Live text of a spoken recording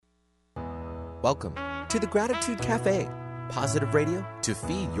Welcome to the Gratitude Cafe, positive radio to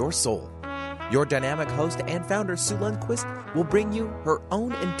feed your soul. Your dynamic host and founder, Sue Lundquist, will bring you her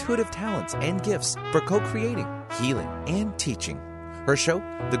own intuitive talents and gifts for co-creating, healing, and teaching. Her show,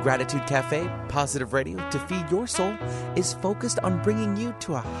 The Gratitude Cafe, positive radio to feed your soul, is focused on bringing you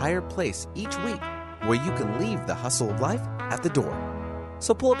to a higher place each week where you can leave the hustle of life at the door.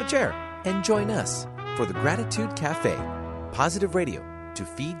 So pull up a chair and join us for The Gratitude Cafe, positive radio to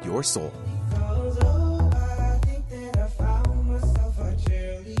feed your soul.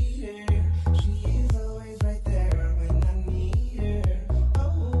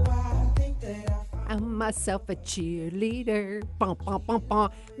 I'm myself a cheerleader. Bum, bum, bum,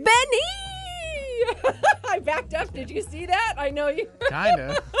 bum. Benny! I backed up. Did you see that? I know you.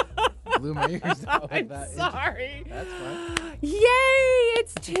 Kinda. Blew my ears out with I'm that. sorry. That's fine. Yay!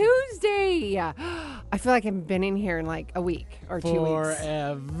 It's Tuesday. I feel like I've been in here in like a week or 2 weeks.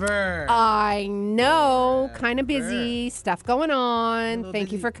 Forever. I know. Kind of busy. Stuff going on.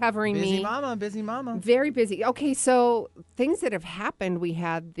 Thank you for covering me. Busy mama. Very busy. Okay, so things that have happened. We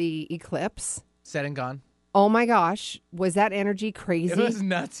had the eclipse. Said and gone. Oh my gosh, was that energy crazy? It was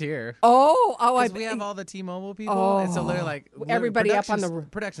nuts here. I We have all the T-Mobile people, and so they're like everybody up on the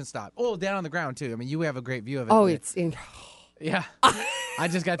production stop. Oh, down on the ground too. I mean, you have a great view of it. Oh, it's in. Yeah. I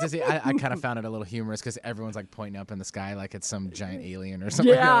just got to see. I kind of found it a little humorous because everyone's like pointing up in the sky like it's some giant alien or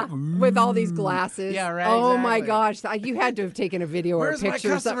something. Yeah, Like, with all these glasses. Yeah, right. Oh my exactly. gosh, you had to have taken a video Where's or a my picture.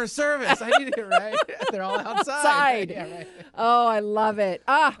 customer service? I need it right. They're all outside. Yeah, right. Oh, I love it.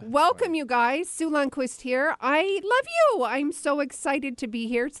 Welcome, you guys. Sue Lundquist here. I love you. I'm so excited to be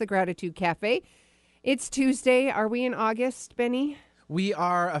here. It's the Gratitude Cafe. It's Tuesday. Are we in August, Benny? We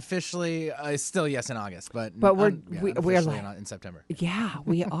are officially still in August, but we're officially in September. Yeah,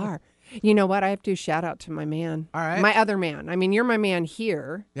 we are. You know what? I have to shout out to my man. All right. My other man. I mean, you're my man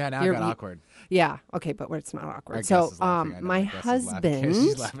here. Yeah, now it got awkward. Yeah. Okay, but it's not awkward. Our So, guest is laughing. I know. my Our guest is laughing. husband.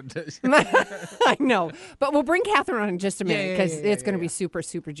 She's laughing too. I know, but we'll bring Catherine on in just a minute because it's going to be super,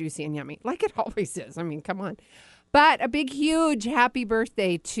 super juicy and yummy, like it always is. I mean, come on. But a big, huge happy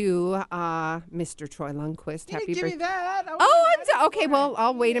birthday to Mr. Troy Lundquist. Happy birthday! Give me that. Okay. Well,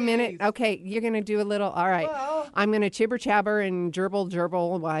 I'll wait a minute. Okay, you're going to do a little. All right, I'm going to chibber chabber and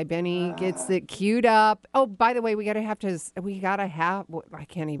gerbil while Benny gets it queued up. Oh, by the way, we gotta have. I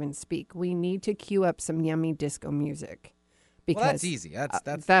can't even speak. We need to queue up some yummy disco music. Because that's easy.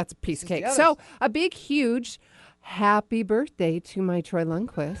 That's a piece of cake. So a big, huge happy birthday to my Troy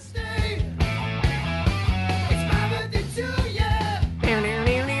Lundquist.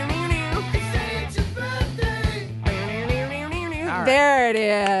 There it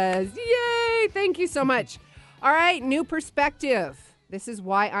is. Yay. Thank you so much. All right. New perspective. This is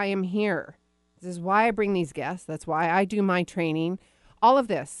why I am here. This is why I bring these guests. That's why I do my training. All of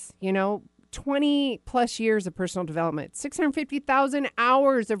this, 20 plus years of personal development, 650,000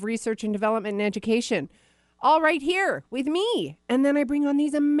 hours of research and development and education, all right here with me. And then I bring on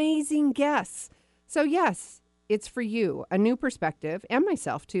these amazing guests. So yes, it's for you, a new perspective, and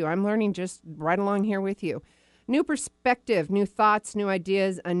myself too. I'm learning just right along here with you. New perspective, new thoughts, new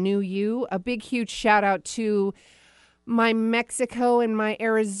ideas, a new you. A big, huge shout out to my Mexico and my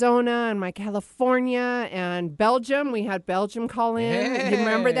Arizona and my California and Belgium. We had Belgium call in. Hey. You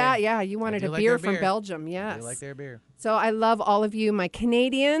remember that? Yeah, you wanted a beer from Belgium. Yes. I do like their beer. So I love all of you, my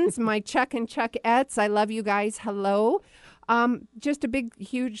Canadians, my Chuck and Chuckettes. I love you guys. Hello. Just a big,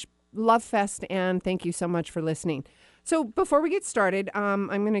 huge love fest, and thank you so much for listening. So before we get started, I'm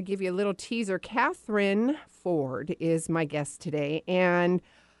going to give you a little teaser. Catherine Ford is my guest today, and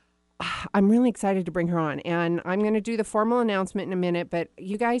I'm really excited to bring her on. And I'm going to do the formal announcement in a minute, but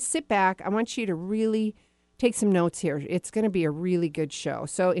you guys sit back. I want you to really take some notes here. It's going to be a really good show.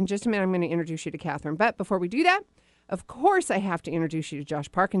 So in just a minute, I'm going to introduce you to Catherine. But before we do that, of course, I have to introduce you to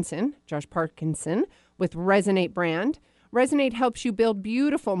Josh Parkinson. Josh Parkinson with Resonate brand. Resonate helps you build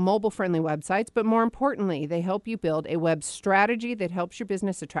beautiful mobile-friendly websites, but more importantly, they help you build a web strategy that helps your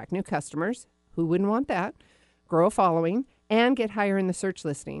business attract new customers. Who wouldn't want that? Grow a following and get higher in the search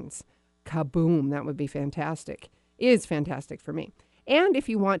listings. Kaboom, that would be fantastic. Is fantastic for me. And if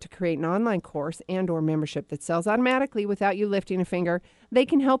you want to create an online course and or membership that sells automatically without you lifting a finger, they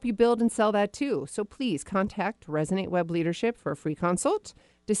can help you build and sell that too. So please contact Resonate Web Leadership for a free consult.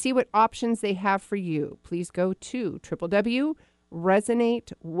 To see what options they have for you, please go to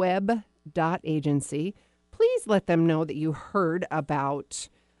www.resonateweb.agency. Please let them know that you heard about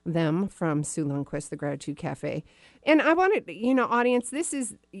them from Sue Lundquist, the Gratitude Cafe. And I wanted, audience, this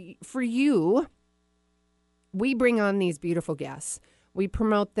is for you. We bring on these beautiful guests. We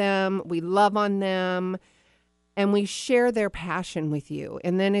promote them. We love on them. and we share their passion with you.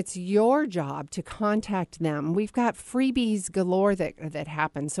 And then it's your job to contact them. We've got freebies galore that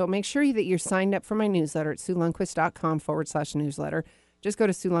happen. So make sure that you're signed up for my newsletter at SueLundquist.com/newsletter. Just go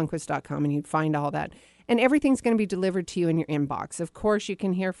to SueLundquist.com and you'd find all that. And everything's going to be delivered to you in your inbox. Of course, you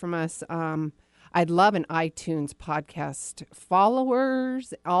can hear from us. I'd love an iTunes podcast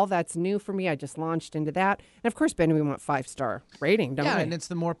followers. All that's new for me. I just launched into that. And of course, Ben, we want 5-star rating, don't we? Yeah, and it's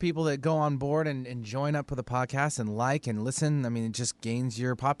the more people that go on board and join up with the podcast and like and listen. I mean, it just gains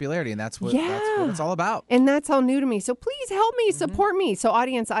your popularity, and that's what it's all about. And that's all new to me. So please help me, support me. So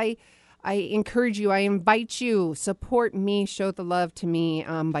audience, I encourage you, I invite you, support me, show the love to me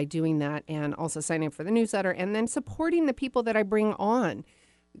by doing that, and also signing up for the newsletter, and then supporting the people that I bring on.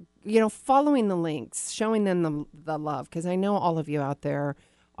 You know, following the links, showing them the love, because I know all of you out there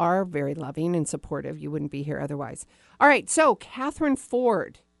are very loving and supportive. You wouldn't be here otherwise. All right, so Catherine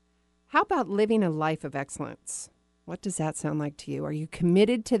Ford, how about living a life of excellence? What does that sound like to you? Are you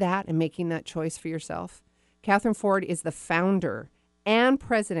committed to that and making that choice for yourself? Catherine Ford is the founder and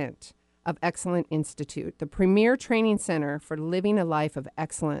president of Excellent Institute, the premier training center for living a life of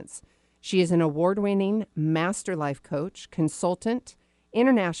excellence. She is an award-winning master life coach, consultant,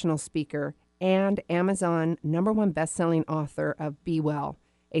 international speaker, and Amazon #1 best-selling author of Be Well,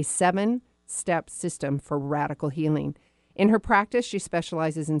 a 7-step system for radical healing. In her practice, she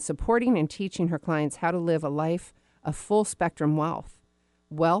specializes in supporting and teaching her clients how to live a life of full-spectrum wealth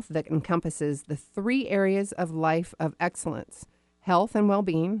that encompasses the 3 areas of life of excellence: health and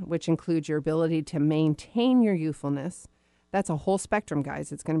well-being, which includes your ability to maintain your youthfulness. That's a whole spectrum,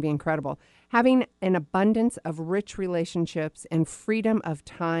 guys. It's going to be incredible. Having an abundance of rich relationships and freedom of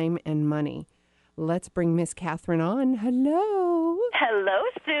time and money. Let's bring Miss Catherine on. Hello. Hello,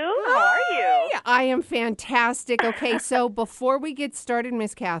 Sue. How are you? I am fantastic. Okay, so before we get started,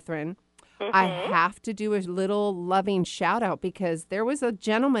 Miss Catherine, I have to do a little loving shout out because there was a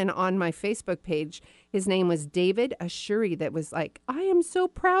gentleman on my Facebook page. His name was David Ashuri that was like, I am so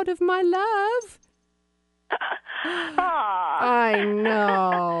proud of my love. I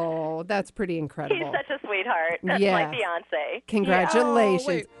know. That's pretty incredible. He's such a sweetheart. That's my fiance. Congratulations. Oh,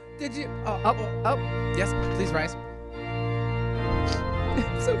 wait. Did you? Oh. Yes, please rise.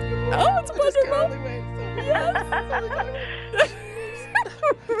 So, it's wonderful.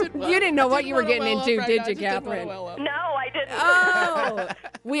 You didn't know what you were getting into, did you, Catherine? No, I didn't. Oh,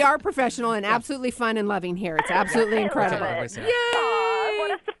 we are professional and absolutely fun and loving here. It's absolutely incredible. I love it. Yay! Aw,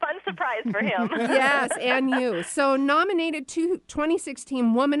 what a fun surprise for him. Yes, and you. So nominated to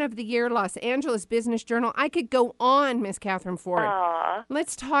 2016 Woman of the Year, Los Angeles Business Journal. I could go on, Miss Catherine Ford. Aw.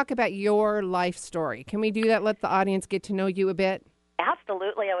 Let's talk about your life story. Can we do that? Let the audience get to know you a bit.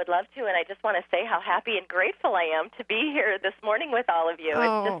 Absolutely, I would love to, and I just want to say how happy and grateful I am to be here this morning with all of you.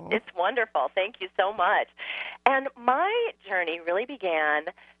 Oh. It's wonderful. Thank you so much. And my journey really began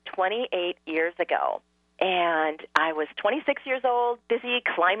 28 years ago. And I was 26 years old, busy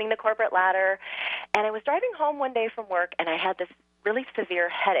climbing the corporate ladder, and I was driving home one day from work, and I had this really severe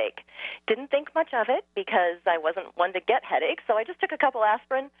headache. Didn't think much of it because I wasn't one to get headaches, so I just took a couple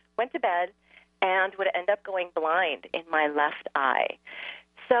aspirin, went to bed, and would end up going blind in my left eye.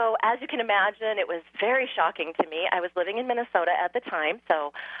 So as you can imagine, it was very shocking to me. I was living in Minnesota at the time,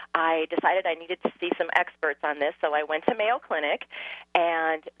 so I decided I needed to see some experts on this. So I went to Mayo Clinic,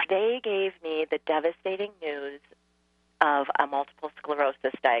 and they gave me the devastating news of a multiple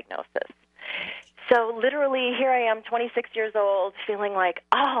sclerosis diagnosis. So literally, here I am, 26 years old, feeling like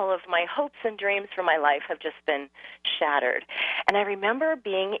all of my hopes and dreams for my life have just been shattered. And I remember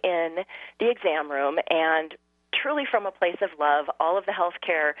being in the exam room and truly from a place of love, all of the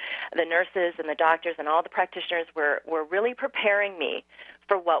healthcare, the nurses and the doctors and all the practitioners were really preparing me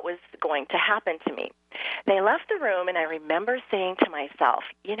for what was going to happen to me. They left the room, and I remember saying to myself,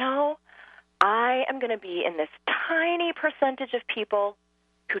 you know, I am going to be in this tiny percentage of people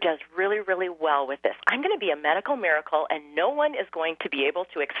who does really, really well with this. I'm going to be a medical miracle, and no one is going to be able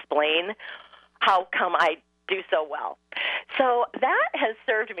to explain how come I do so well. So that has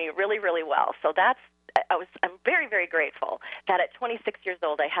served me really, really well. So I'm very, very grateful that at 26 years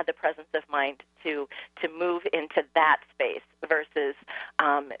old I had the presence of mind to move into that space versus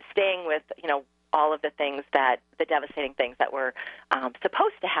staying with, all of the devastating things that were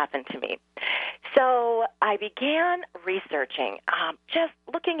supposed to happen to me. So I began researching, just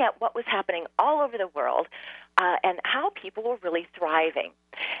looking at what was happening all over the world and how people were really thriving.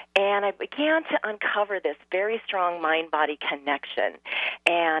 And I began to uncover this very strong mind-body connection.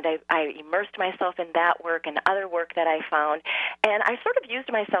 And I immersed myself in that work and other work that I found. And I sort of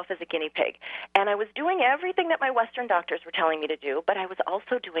used myself as a guinea pig. And I was doing everything that my Western doctors were telling me to do, but I was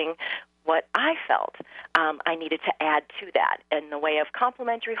also doing what I felt I needed to add to that in the way of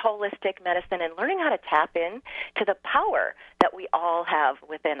complementary holistic medicine and learning how to tap in to the power that we all have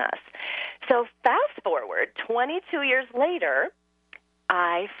within us. So fast forward 22 years later,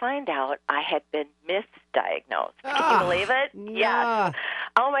 I find out I had been misdiagnosed. Can you believe it? Yeah. Yes.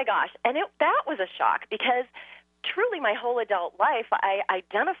 Oh, my gosh. And that was a shock because truly my whole adult life I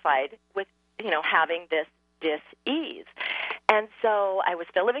identified with, having this dis-ease. And so I was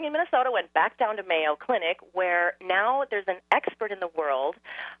still living in Minnesota, went back down to Mayo Clinic, where now there's an expert in the world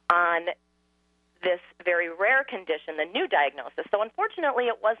on this very rare condition, the new diagnosis. So unfortunately,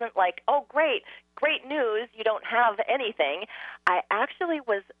 it wasn't like, oh, great news, you don't have anything. I actually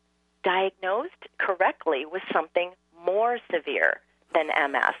was diagnosed correctly with something more severe than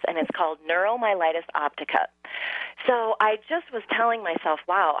MS, and it's called neuromyelitis optica. So I just was telling myself,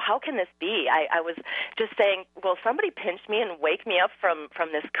 wow, how can this be? I was just saying, will somebody pinch me and wake me up from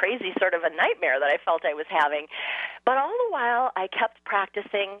this crazy sort of a nightmare that I felt I was having? But all the while, I kept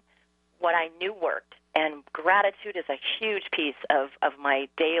practicing what I knew worked, and gratitude is a huge piece of my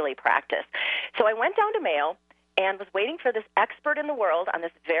daily practice. So I went down to Mayo and was waiting for this expert in the world on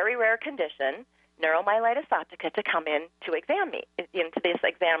this very rare condition, neuromyelitis optica, to come in to examine me, into this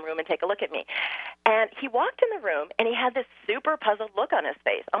exam room and take a look at me. And he walked in the room, and he had this super puzzled look on his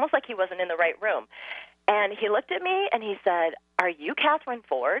face, almost like he wasn't in the right room. And he looked at me, and he said, "Are you Catherine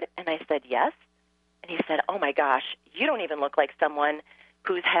Ford?" And I said, "Yes." And he said, "Oh, my gosh, you don't even look like someone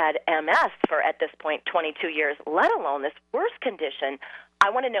who's had MS for, at this point, 22 years, let alone this worst condition.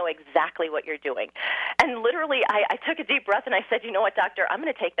 I want to know exactly what you're doing." And literally, I took a deep breath and I said, "You know what, doctor, I'm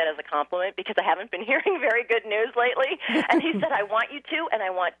going to take that as a compliment because I haven't been hearing very good news lately." And he said, "I want you to, and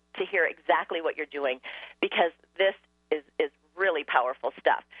I want to hear exactly what you're doing because this is really powerful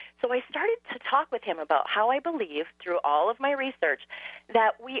stuff." So I started to talk with him about how I believe, through all of my research,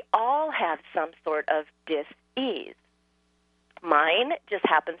 that we all have some sort of dis-ease. Mine just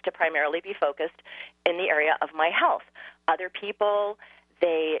happens to primarily be focused in the area of my health. Other people,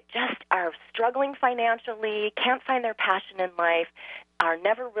 they just are struggling financially, can't find their passion in life, are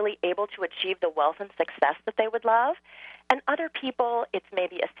never really able to achieve the wealth and success that they would love. And other people, it's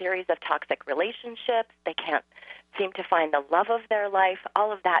maybe a series of toxic relationships. They can't seem to find the love of their life,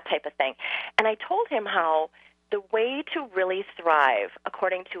 all of that type of thing. And I told him how the way to really thrive,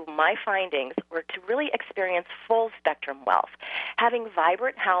 according to my findings, were to really experience full spectrum wealth, having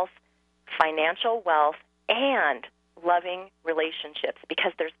vibrant health, financial wealth, and loving relationships,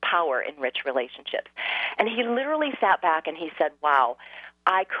 because there's power in rich relationships. And he literally sat back and he said, "Wow,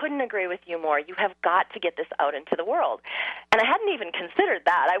 I couldn't agree with you more. You have got to get this out into the world." And I hadn't even considered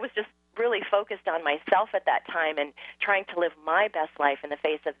that. I was just really focused on myself at that time and trying to live my best life in the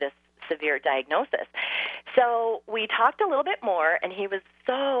face of this severe diagnosis. So we talked a little bit more, and he was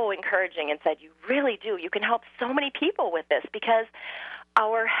so encouraging and said, "You really do. You can help so many people with this because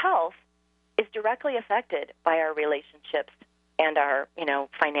our health is directly affected by our relationships and our,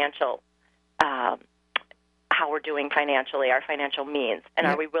 financial, how we're doing financially, our financial means, and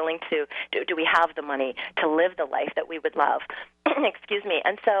are we willing to, do we have the money to live the life that we would love?" Excuse me.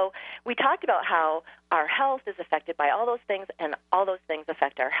 And so we talked about how our health is affected by all those things, and all those things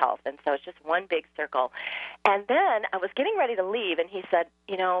affect our health. And so it's just one big circle. And then I was getting ready to leave, and he said,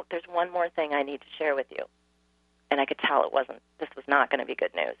 "There's one more thing I need to share with you." And I could tell this was not going to be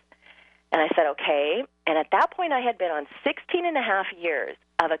good news. And I said, "Okay." And at that point, I had been on 16 and a half years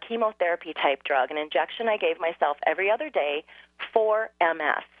of a chemotherapy-type drug, an injection I gave myself every other day for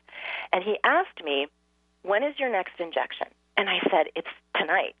MS. And he asked me, "When is your next injection?" And I said, "It's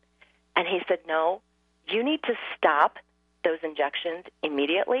tonight." And he said, "No, you need to stop those injections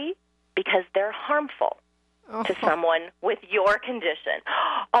immediately because they're harmful to someone with your condition."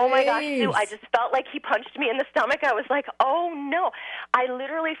 Oh, my gosh, Sue, I just felt like he punched me in the stomach. I was like, oh, no. I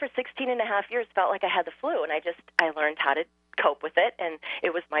literally, for 16 and a half years, felt like I had the flu, and I learned how to cope with it, and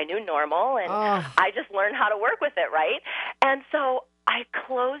it was my new normal, and I just learned how to work with it, right? And so I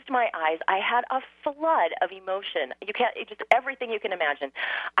closed my eyes. I had a flood of emotion. Just everything you can imagine.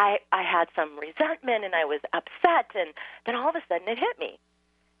 I had some resentment, and I was upset, and then all of a sudden it hit me.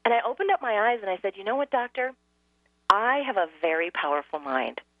 And I opened up my eyes, and I said, "You know what, doctor? I have a very powerful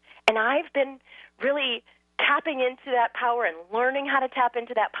mind, and I've been really tapping into that power and learning how to tap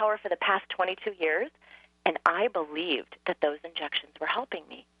into that power for the past 22 years, and I believed that those injections were helping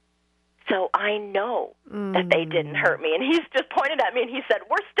me. So I know that they didn't hurt me." And he's just pointed at me, and he said,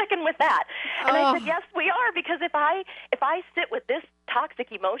 "We're sticking with that." And I said, "Yes, we are, because if I sit with this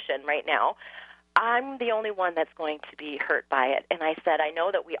toxic emotion right now, I'm the only one that's going to be hurt by it." And I said, "I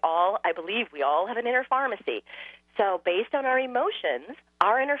know that I believe we all have an inner pharmacy. So based on our emotions,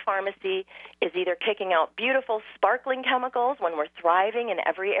 our inner pharmacy is either kicking out beautiful, sparkling chemicals when we're thriving in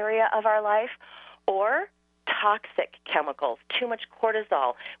every area of our life, or toxic chemicals, too much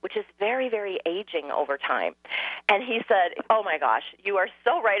cortisol, which is very, very aging over time. And he said, oh my gosh, you are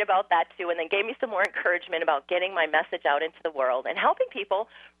so right about that too, and then gave me some more encouragement about getting my message out into the world and helping people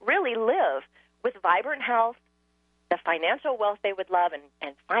really live with vibrant health, the financial wealth they would love,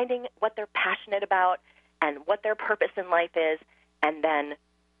 and finding what they're passionate about and what their purpose in life is, and then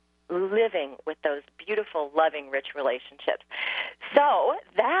living with those beautiful, loving, rich relationships. So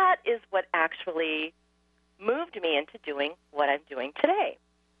that is what actually moved me into doing what I'm doing today.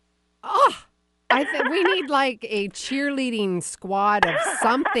 Oh, I think we need like a cheerleading squad of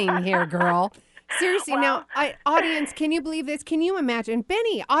something here, girl. Seriously, now, audience, can you believe this? Can you imagine?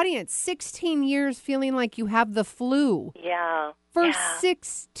 Benny, audience, 16 years feeling like you have the flu. Yeah. For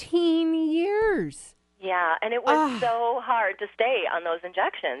 16 years. Yeah, and it was so hard to stay on those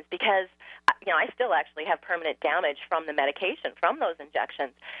injections because, I still actually have permanent damage from the medication, from those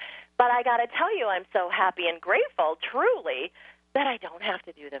injections. But I got to tell you, I'm so happy and grateful, truly, that I don't have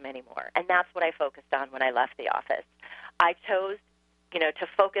to do them anymore. And that's what I focused on when I left the office. I chose, to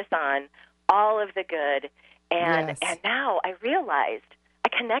focus on all of the good. And now I realized, I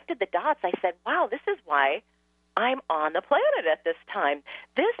connected the dots. I said, wow, this is why I'm on the planet at this time.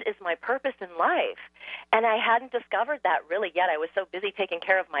 This is my purpose in life. And I hadn't discovered that really yet. I was so busy taking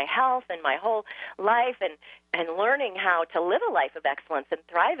care of my health and my whole life and learning how to live a life of excellence and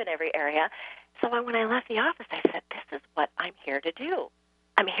thrive in every area. So when I left the office, I said, this is what I'm here to do.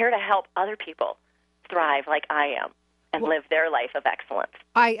 I'm here to help other people thrive like I am and live their life of excellence.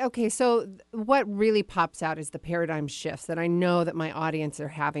 Okay, so what really pops out is the paradigm shifts that I know that my audience are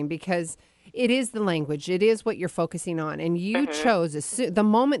having, because it is the language. It is what you're focusing on. And you chose, the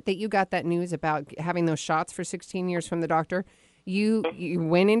moment that you got that news about having those shots for 16 years from the doctor, you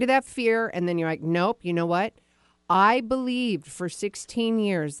went into that fear, and then you're like, nope, you know what? I believed for 16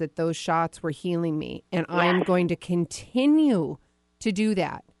 years that those shots were healing me, and I'm going to continue to do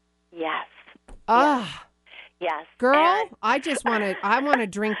that. Yes. Yes. Girl, I want to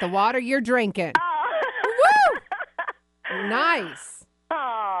drink the water you're drinking. Woo! Nice.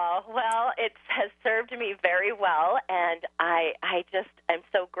 Oh, well, it has served me very well, and I just am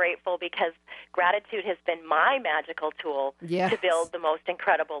so grateful because gratitude has been my magical tool to build the most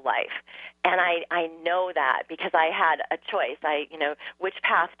incredible life. And I know that because I had a choice. Which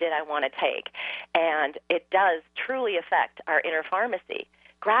path did I want to take? And it does truly affect our inner pharmacy.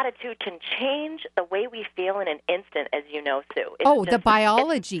 Gratitude can change the way we feel in an instant, as you know, Sue. The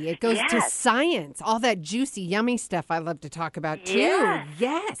biology. It goes to science. All that juicy, yummy stuff I love to talk about, too.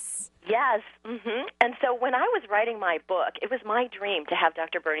 Yes. Mm-hmm. And so when I was writing my book, it was my dream to have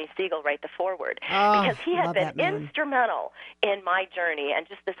Dr. Bernie Siegel write the foreword because he had been instrumental in my journey and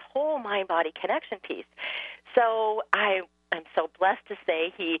just this whole mind-body connection piece. So I'm so blessed to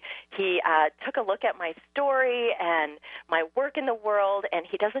say he took a look at my story and my work in the world, and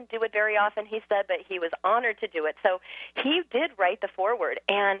he doesn't do it very often, he said, but he was honored to do it. So he did write the foreword,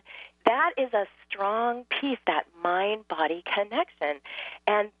 and that is a strong piece, that mind-body connection.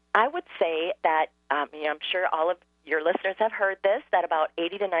 And I would say that, I'm sure all of your listeners have heard this, that about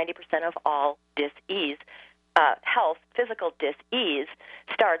 80 to 90% of all dis-ease, physical dis-ease,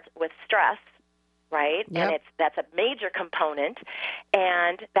 starts with stress. Right? Yep. And that's a major component,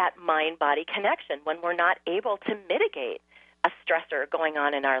 and that mind-body connection. When we're not able to mitigate a stressor going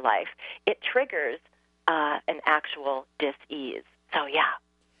on in our life, it triggers an actual dis-ease. So, yeah.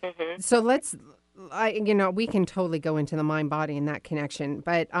 Mm-hmm. So we can totally go into the mind-body and that connection.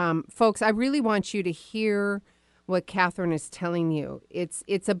 But, folks, I really want you to hear what Catherine is telling you.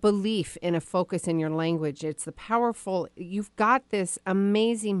 It's a belief in a focus in your language. It's the powerful, you've got this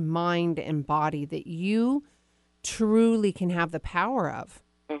amazing mind and body that you truly can have the power of.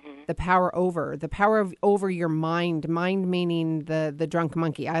 Mm-hmm. The power over your mind meaning the drunk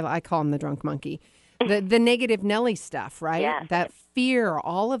monkey. I call him the drunk monkey. The negative Nelly stuff, right? Yes. That fear,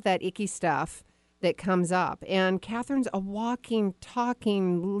 all of that icky stuff that comes up. And Catherine's a walking,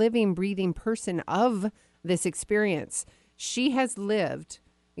 talking, living, breathing person of this experience. She has lived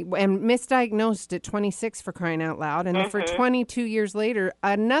and misdiagnosed at 26, for crying out loud. And then for 22 years later,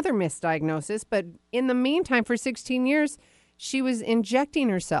 another misdiagnosis. But in the meantime, for 16 years, she was injecting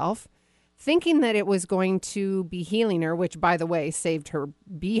herself, thinking that it was going to be healing her, which, by the way, saved her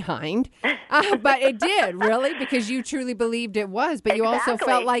behind. But it did, really, because you truly believed it was. But you also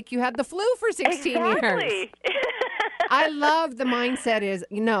felt like you had the flu for 16 years. I love the mindset is,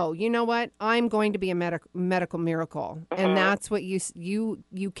 you know what? I'm going to be a medical miracle. And that's what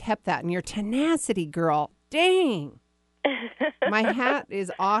you kept that. And your tenacity, girl. Dang. My hat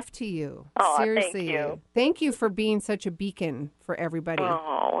is off to you. Oh, Seriously. thank you. Thank you for being such a beacon for everybody.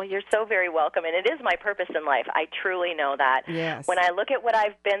 Oh, you're so very welcome. And it is my purpose in life. I truly know that. Yes. When I look at what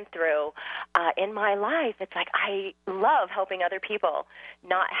I've been through in my life, it's like I love helping other people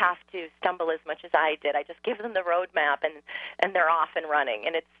not have to stumble as much as I did. I just give them the roadmap, and they're off and running.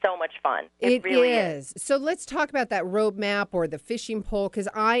 And it's so much fun. It really is. So let's talk about that roadmap or the fishing pole, because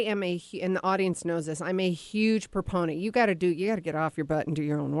I am and the audience knows this, I'm a huge proponent. You got to get off your butt and do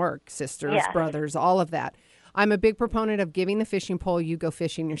your own work, sisters, Yes. brothers, all of that. I'm a big proponent of giving the fishing pole, you go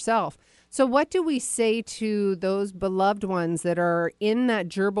fishing yourself. So what do we say to those beloved ones that are in that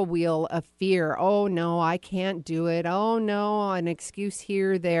gerbil wheel of fear? Oh, no, I can't do it. Oh, no, an excuse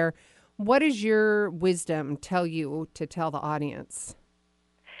here, there. What does your wisdom tell you to tell the audience?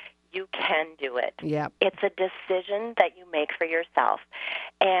 You can do it. Yep. It's a decision that you make for yourself.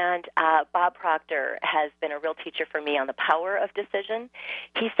 And Bob Proctor has been a real teacher for me on the power of decision.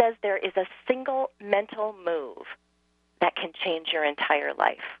 He says there is a single mental move that can change your entire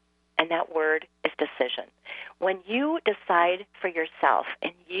life, and that word is decision. When you decide for yourself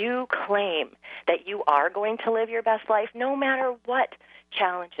and you claim that you are going to live your best life, no matter what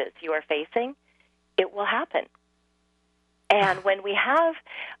challenges you are facing, it will happen. And when we have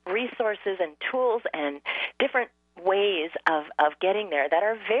resources and tools and different ways of getting there that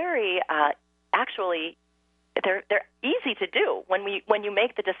are very actually they're easy to do when you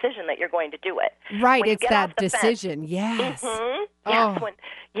make the decision that you're going to do it. Right, When you it's get that off the decision. fence, Yes. Yes, Oh.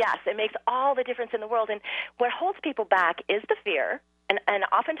 yes, it makes all the difference in the world. And what holds people back is the fear, and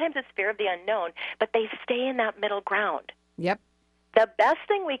oftentimes it's fear of the unknown, but they stay in that middle ground. Yep. The best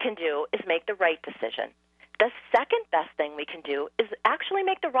thing we can do is make the right decision. The second best thing we can do is actually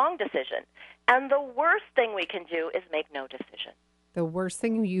make the wrong decision. And the worst thing we can do is make no decision. The worst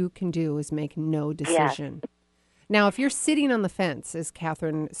thing you can do is make no decision. Now, if you're sitting on the fence, as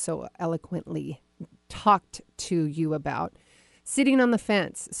Catherine so eloquently talked to you about, sitting on the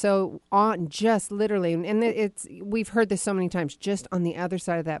fence, so on just literally, and we've heard this so many times, just on the other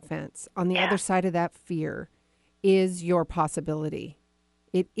side of that fence, on the other side of that fear is your possibility.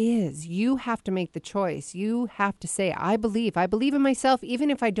 It is. You have to make the choice. You have to say, I believe in myself, even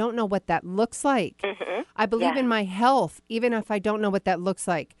if I don't know what that looks like. Mm-hmm. I believe in my health, even if I don't know what that looks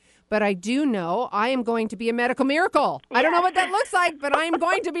like. But I do know I am going to be a medical miracle. I don't know what that looks like, but I am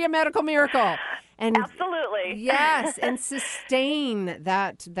going to be a medical miracle. And absolutely. Yes, and sustain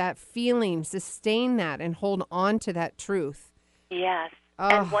that feeling, sustain that, and hold on to that truth. Yes.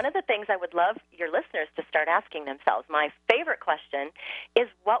 And one of the things I would love your listeners to start asking themselves, my favorite question, is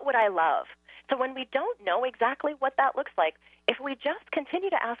what would I love? So when we don't know exactly what that looks like, if we just continue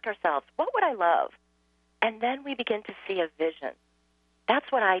to ask ourselves, what would I love? And then we begin to see a vision.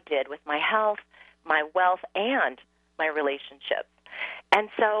 That's what I did with my health, my wealth, and my relationships. And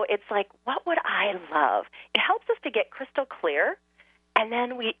so it's like, what would I love? It helps us to get crystal clear. And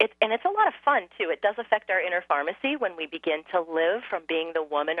then it's a lot of fun, too. It does affect our inner pharmacy when we begin to live from being the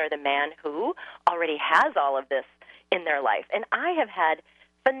woman or the man who already has all of this in their life. And I have had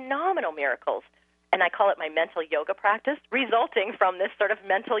phenomenal miracles, and I call it my mental yoga practice, resulting from this sort of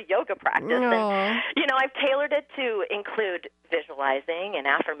mental yoga practice. Aww. And, I've tailored it to include visualizing and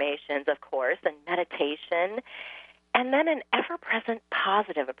affirmations, of course, and meditation, and then an ever-present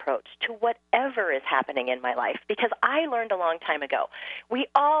positive approach to whatever is happening in my life. Because I learned a long time ago, we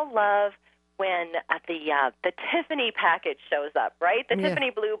all love when the Tiffany package shows up, right? The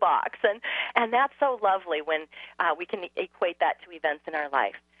Tiffany blue box. And that's so lovely when we can equate that to events in our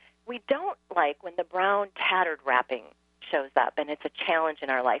life. We don't like when the brown tattered wrapping shows up and it's a challenge in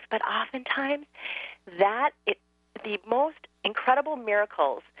our life. But oftentimes, the most incredible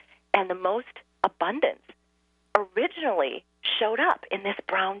miracles and the most abundance originally showed up in this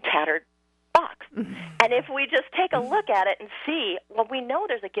brown tattered box. And if we just take a look at it and see, well, we know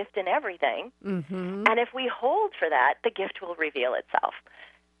there's a gift in everything. Mm-hmm. And if we hold for that, the gift will reveal itself.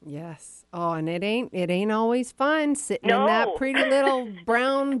 Yes. Oh, and it ain't always fun sitting No. in that pretty little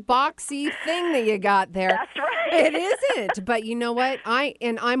brown boxy thing that you got there. That's right. It isn't. But you know what? I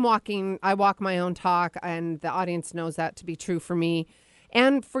walk my own talk, and the audience knows that to be true for me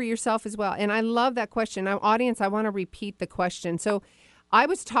and for yourself as well. And I love that question. Now, audience, I want to repeat the question. So I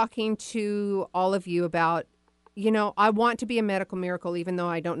was talking to all of you about, I want to be a medical miracle, even though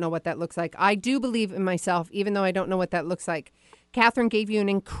I don't know what that looks like. I do believe in myself, even though I don't know what that looks like. Catherine gave you an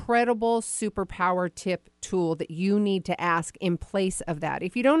incredible superpower tip tool that you need to ask in place of that.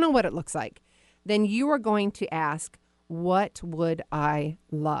 If you don't know what it looks like, then you are going to ask, what would I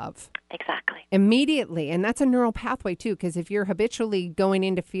love? Exactly. immediately. And that's a neural pathway too, because if you're habitually going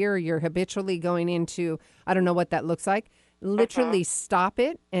into fear, you're habitually going into, I don't know what that looks like, literally stop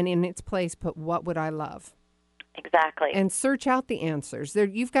it and in its place put what would I love? Exactly. And search out the answers.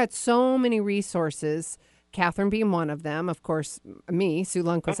 You've got so many resources, Catherine being one of them. Of course, me, Sue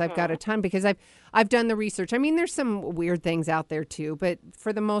Lundquist, I've got a ton because I've done the research. I mean, there's some weird things out there too, but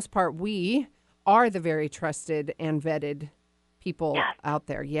for the most part, we are the very trusted and vetted people out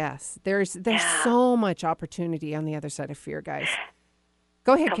there. Yes. There's so much opportunity on the other side of fear, guys.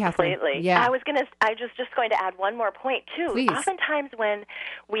 Go ahead, Catherine. Completely. Yeah. I was just going to add one more point too. Please. Oftentimes when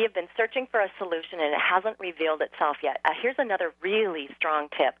we have been searching for a solution and it hasn't revealed itself yet, here's another really strong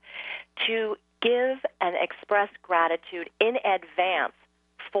tip: to give and express gratitude in advance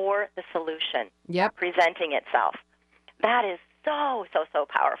for the solution presenting itself. That is so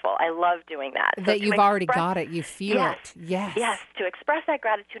powerful. I love doing that. That you've already got it. You feel it. Yes. Yes, to express that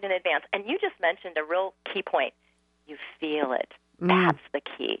gratitude in advance. And you just mentioned a real key point. You feel it. That's the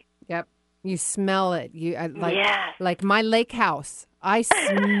key. Yep. You smell it. Like my lake house. I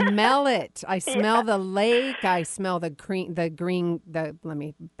smell it. I smell the lake. I smell the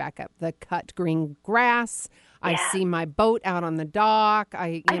cut green grass. I see my boat out on the dock.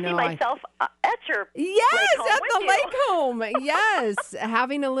 I see myself at your the lake home. Yes,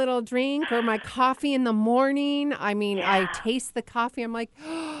 having a little drink or my coffee in the morning. I mean, I taste the coffee. I'm like,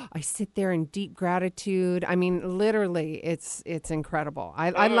 I sit there in deep gratitude. I mean, literally, it's incredible.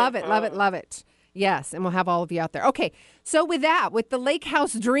 I love it, love it, love it. Yes, and we'll have all of you out there. Okay, so with the lake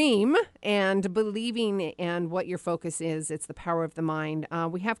house dream and believing and what your focus is, it's the power of the mind.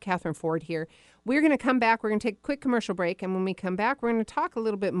 We have Catherine Ford here. We're going to come back. We're going to take a quick commercial break, and when we come back, we're going to talk a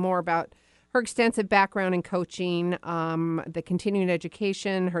little bit more about her extensive background in coaching, the continuing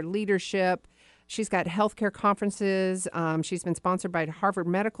education, her leadership. She's got healthcare conferences. She's been sponsored by Harvard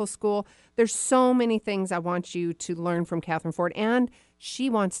Medical School. There's so many things I want you to learn from Catherine Ford, and she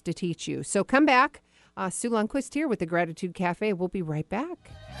wants to teach you. So come back. Sue Lundquist here with the Gratitude Cafe. We'll be right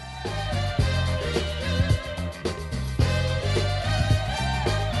back.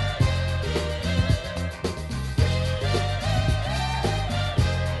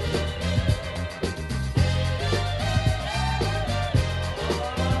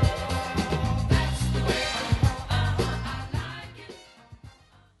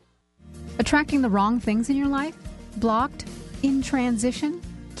 Attracting the wrong things in your life? Blocked? In transition?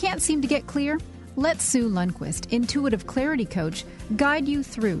 Can't seem to get clear? Let Sue Lundquist, Intuitive Clarity Coach, guide you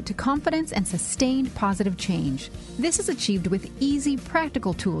through to confidence and sustained positive change. This is achieved with easy,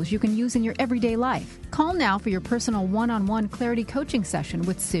 practical tools you can use in your everyday life. Call now for your personal one-on-one clarity coaching session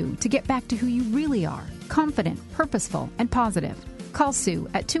with Sue to get back to who you really are, confident, purposeful, and positive. Call Sue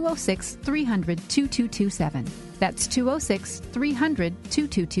at 206-300-2227. That's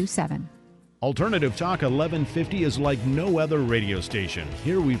 206-300-2227. Alternative Talk 1150 is like no other radio station.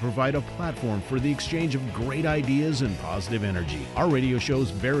 Here we provide a platform for the exchange of great ideas and positive energy. Our radio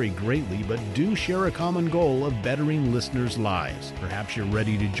shows vary greatly, but do share a common goal of bettering listeners' lives. Perhaps you're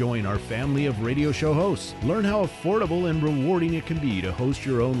ready to join our family of radio show hosts. Learn how affordable and rewarding it can be to host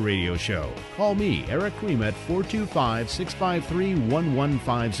your own radio show. Call me, Eric Cream, at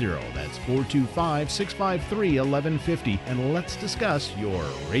 425-653-1150. That's 425-653-1150, and let's discuss your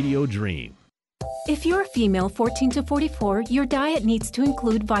radio dream. If you're a female 14 to 44, your diet needs to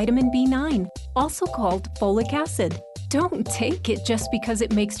include vitamin B9, also called folic acid. Don't take it just because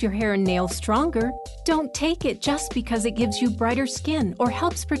it makes your hair and nails stronger. Don't take it just because it gives you brighter skin or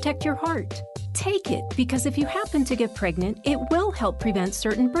helps protect your heart. Take it because if you happen to get pregnant, it will help prevent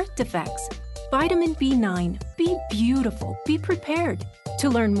certain birth defects. Vitamin B9. Be beautiful. Be prepared. To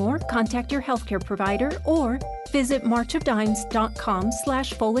learn more, contact your healthcare provider or visit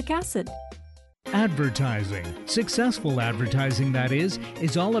marchofdimes.com/folic acid. Advertising. Successful advertising, that is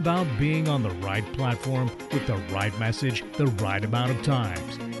all about being on the right platform with the right message, the right amount of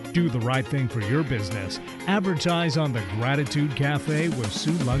times. Do the right thing for your business. Advertise on the Gratitude Cafe with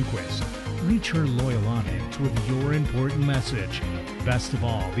Sue Lundquist. Reach her loyal audience with your important message. Best of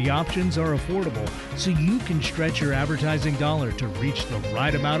all, the options are affordable, so you can stretch your advertising dollar to reach the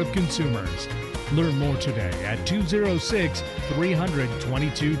right amount of consumers. Learn more today at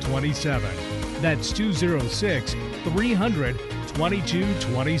 206-300-2227. That's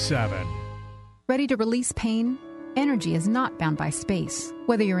 206-300-2227. Ready to release pain? Energy is not bound by space.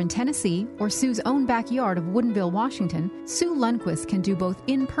 Whether you're in Tennessee or Sue's own backyard of Woodinville, Washington, Sue Lundquist can do both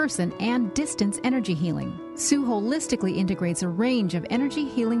in-person and distance energy healing. Sue holistically integrates a range of energy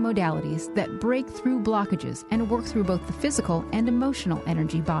healing modalities that break through blockages and work through both the physical and emotional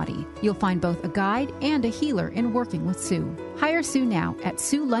energy body. You'll find both a guide and a healer in working with Sue. Hire Sue now at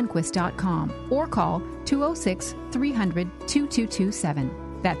SueLundquist.com or call 206-300-2227.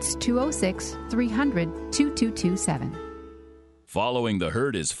 That's 206-300-2227. Following the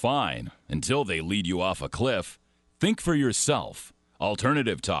herd is fine until they lead you off a cliff. Think for yourself.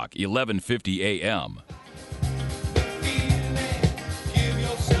 Alternative Talk, 1150 AM.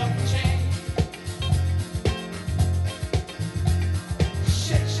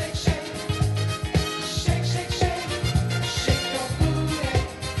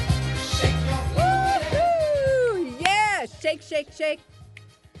 Woo-hoo! Yeah! Shake, shake, shake.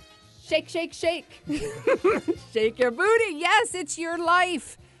 Shake, shake, shake. Shake your booty. Yes, it's your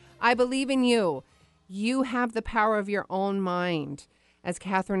life. I believe in you. You have the power of your own mind. As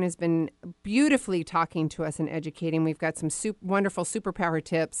Catherine has been beautifully talking to us and educating, we've got some wonderful superpower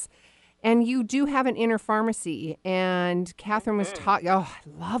tips. And you do have an inner pharmacy. And Catherine was talking. Oh, I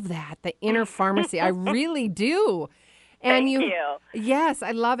love that. The inner pharmacy. I really do. And Thank you. Yes,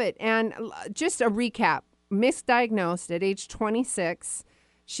 I love it. And just a recap. Misdiagnosed at age 26.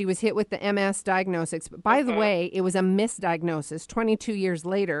 She was hit with the MS diagnosis. But by the way, it was a misdiagnosis 22 years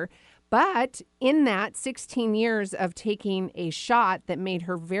later. But in that 16 years of taking a shot that made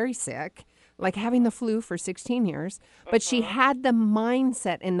her very sick, like having the flu for 16 years, but she had the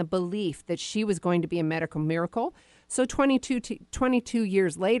mindset and the belief that she was going to be a medical miracle. So 22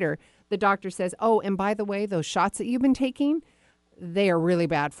 years later, the doctor says, oh, and by the way, those shots that you've been taking, they are really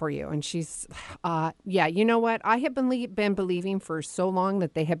bad for you. And she's, yeah, you know what? I have been believing for so long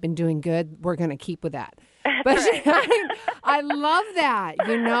that they have been doing good. We're going to keep with that. But I love that,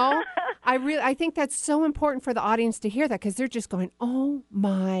 you know? I think that's so important for the audience to hear that because they're just going, oh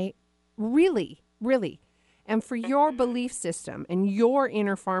my, really, really. And for your belief system and your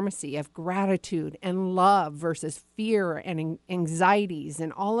inner pharmacy of gratitude and love versus fear and anxieties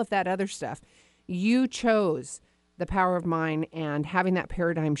and all of that other stuff, you chose the power of mind and having that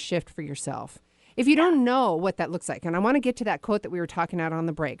paradigm shift for yourself. If you don't know what that looks like, and I want to get to that quote that we were talking about on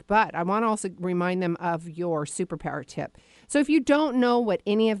the break, but I want to also remind them of your superpower tip. So if you don't know what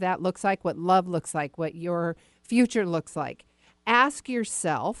any of that looks like, what love looks like, what your future looks like, ask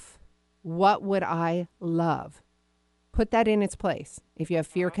yourself, what would I love? Put that in its place. If you have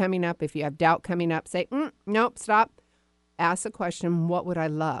fear coming up, if you have doubt coming up, say, nope, stop. Ask the question, what would I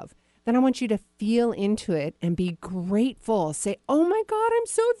love? Then I want you to feel into it and be grateful. Say, oh my God, I'm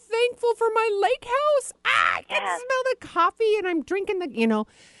so thankful for my lake house. I can smell the coffee and I'm drinking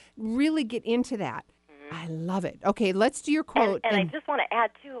really get into that. I love it. Okay, let's do your quote. And I just want to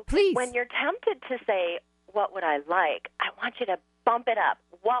add, too, please. When you're tempted to say, what would I like? I want you to bump it up.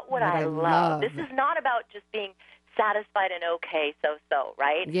 What would I love? This is not about just being satisfied and okay, so,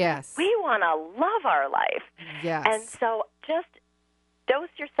 right? Yes. We want to love our life. Yes. And so just dose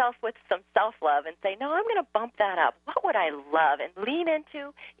yourself with some self-love and say, no, I'm going to bump that up. What would I love? And lean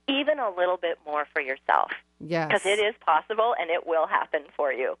into even a little bit more for yourself. Yes. Because it is possible and it will happen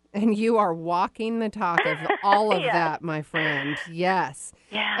for you. And you are walking the talk of all of that, my friend. Yes.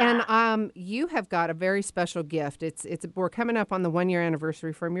 Yeah. And you have got a very special gift. We're coming up on the 1-year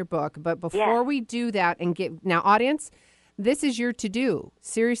anniversary from your book. But before we do that now, audience, this is your to-do.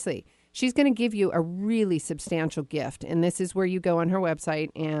 Seriously. She's going to give you a really substantial gift, and this is where you go on her website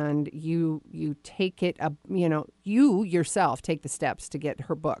and you take it up. You yourself take the steps to get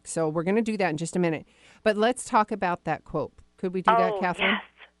her book. So we're going to do that in just a minute. But let's talk about that quote. Could we do that, Catherine? Yes.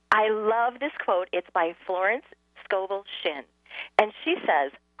 I love this quote. It's by Florence Scovel Shinn, and she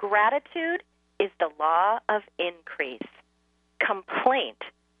says, "Gratitude is the law of increase. Complaint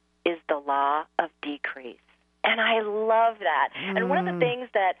is the law of decrease." And I love that. And one of the things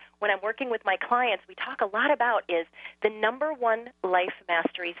that when I'm working with my clients, we talk a lot about is the number one life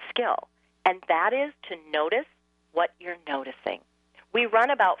mastery skill, and that is to notice what you're noticing. We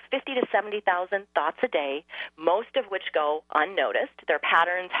run about 50 to 70,000 thoughts a day, most of which go unnoticed. They're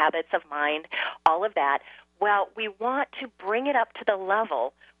patterns, habits of mind, all of that. Well, we want to bring it up to the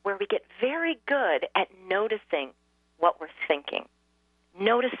level where we get very good at noticing what we're thinking.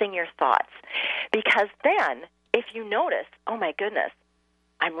 Noticing your thoughts. Because then, if you notice, oh my goodness,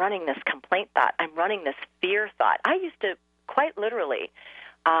 I'm running this complaint thought, I'm running this fear thought. I used to quite literally,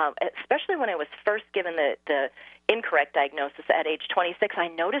 especially when I was first given the incorrect diagnosis at age 26, I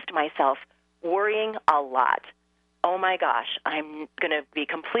noticed myself worrying a lot. oh my gosh, I'm going to be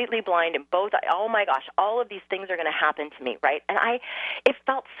completely blind in both. Oh my gosh, all of these things are going to happen to me, right? And it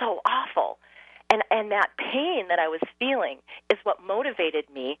felt so awful. And that pain that I was feeling is what motivated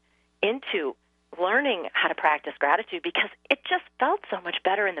me into learning how to practice gratitude, because it just felt so much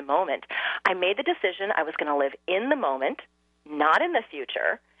better in the moment. I made the decision I was going to live in the moment, not in the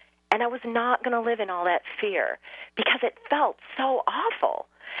future, and I was not going to live in all that fear because it felt so awful.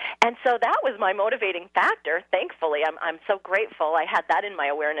 And so that was my motivating factor. Thankfully, I'm so grateful I had that in my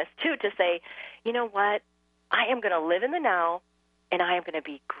awareness, too, to say, you know what, I am going to live in the now, and I am going to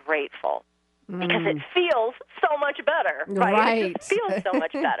be grateful. Because it feels so much better, right? It just feels so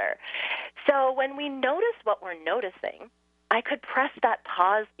much better. So when we notice what we're noticing, I could press that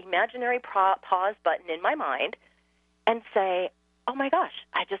imaginary pause button in my mind and say, oh my gosh,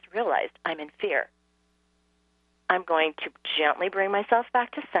 I just realized I'm in fear. I'm going to gently bring myself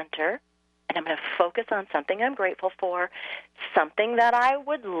back to center, and I'm going to focus on something I'm grateful for, something that I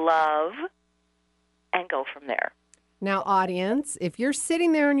would love, and go from there. Now, audience, if you're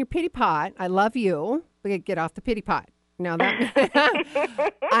sitting there in your pity pot, I love you, but get off the pity pot. Now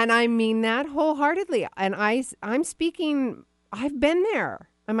that, and I mean that wholeheartedly. And I'm speaking, I've been there.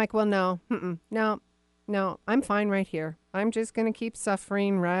 I'm like, well, no, I'm fine right here. I'm just going to keep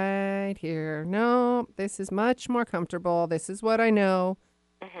suffering right here. No, this is much more comfortable. This is what I know.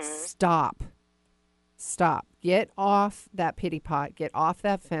 Stop. Get off that pity pot. Get off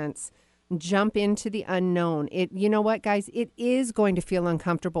that fence. Jump into the unknown. You know what, guys? It is going to feel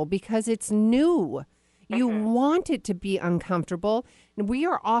uncomfortable because it's new. You want it to be uncomfortable. And we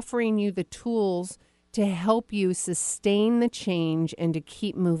are offering you the tools to help you sustain the change and to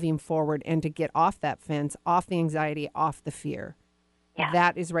keep moving forward and to get off that fence, off the anxiety, off the fear. Yeah.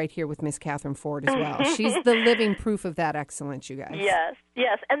 That is right here with Miss Catherine Ford as well. She's the living proof of that excellence, you guys.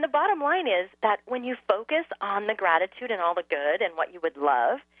 Yes. And the bottom line is that when you focus on the gratitude and all the good and what you would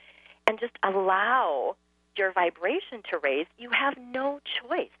love, and just allow your vibration to raise, you have no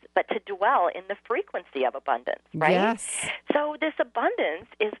choice but to dwell in the frequency of abundance, right? Yes. So this abundance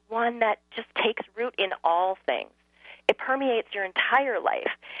is one that just takes root in all things. It permeates your entire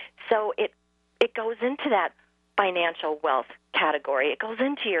life. So it goes into that financial wealth category. It goes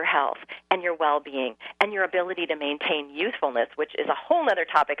into your health and your well-being and your ability to maintain youthfulness, which is a whole other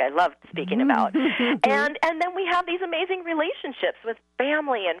topic I love speaking about. And then we have these amazing relationships with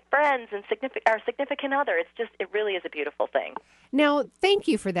family and friends and our significant other. It really is a beautiful thing. Now, thank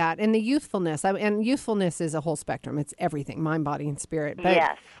you for that. And the youthfulness, and youthfulness is a whole spectrum. It's everything, mind, body, and spirit. But,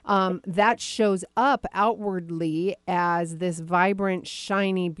 yes. That shows up outwardly as this vibrant,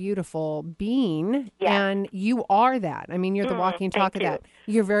 shiny, beautiful being. Yes. And you are that. I mean, you're the walking talk of that.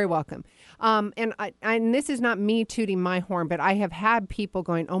 You're very welcome. And this is not me tooting my horn, but I have had people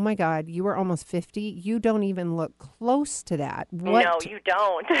going, oh my God, you are almost 50. You don't even look close to that. What? No, you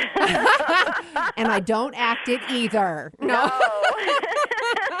don't. And I don't act it either. No.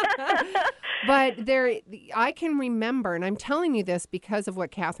 But I can remember, and I'm telling you this because of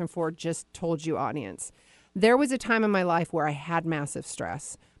what Catherine Ford just told you, audience. There was a time in my life where I had massive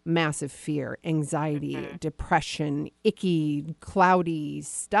stress, massive fear, anxiety, depression, icky, cloudy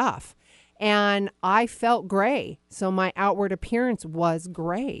stuff. And I felt gray. So my outward appearance was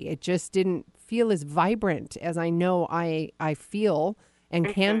gray. It just didn't feel as vibrant as I know I feel and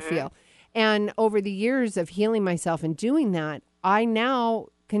can feel. And over the years of healing myself and doing that, I now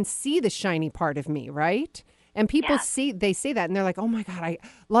can see the shiny part of me, right? And people say that and they're like, oh my God, I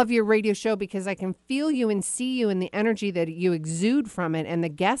love your radio show because I can feel you and see you and the energy that you exude from it and the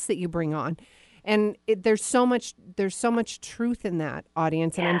guests that you bring on. And there's so much truth in that,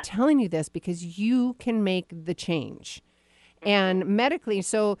 audience. And I'm telling you this because you can make the change. And medically,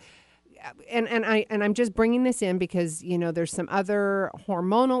 so and I'm just bringing this in because, you know, there's some other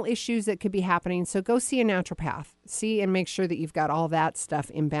hormonal issues that could be happening. So go see a naturopath. See and make sure that you've got all that stuff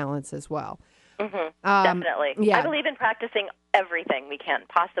in balance as well. Definitely. Yeah. I believe in practicing everything we can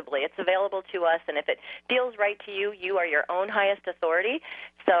possibly. It's available to us, and if it feels right to you, you are your own highest authority.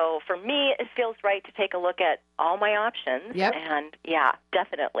 So for me, it feels right to take a look at all my options. Yep. And yeah,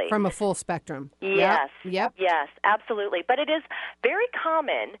 definitely. From a full spectrum. Yes. Yep. Yes, absolutely. But it is very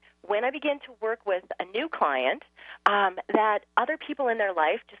common when I begin to work with a new client that other people in their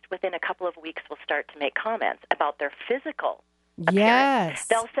life just within a couple of weeks will start to make comments about their physical appearance. Yes.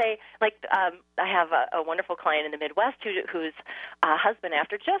 They'll say, like, I have a wonderful client in the Midwest whose husband,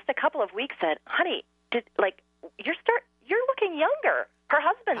 after just a couple of weeks, said, honey, you're looking younger. Her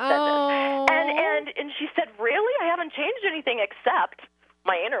husband said this. And she said, really? I haven't changed anything except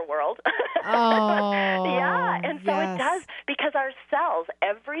my inner world. Yeah. And so it does, because our cells,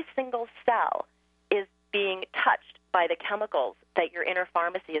 every single cell is being touched by the chemicals that your inner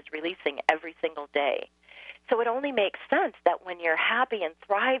pharmacy is releasing every single day. So it only makes sense that when you're happy and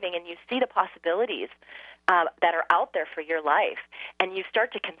thriving and you see the possibilities that are out there for your life, and you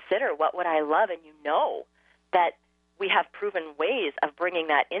start to consider what would I love, and you know that we have proven ways of bringing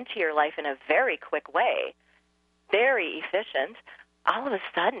that into your life in a very quick way, very efficient, all of a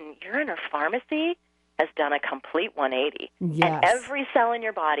sudden your inner pharmacy has done a complete 180. Yes. And every cell in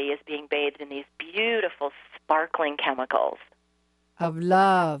your body is being bathed in these beautiful, sparkling chemicals. Of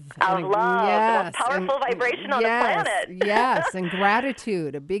love. Of love. Yes. The most powerful vibration on the planet. Yes, and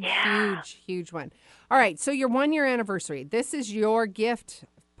gratitude, a big, huge one. All right, so your 1-year anniversary. This is your gift.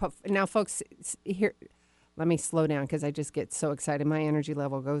 Now, folks, here, let me slow down because I just get so excited. My energy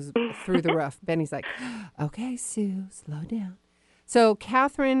level goes through the roof. Benny's like, okay, Sue, slow down. So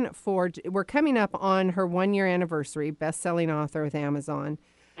Catherine Ford, we're coming up on her 1-year anniversary, best-selling author with Amazon.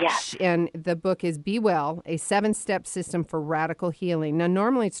 Yes. And the book is Be Well, a 7-step system for radical healing. Now,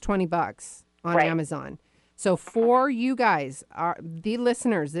 normally it's $20 on Amazon. So for you guys, the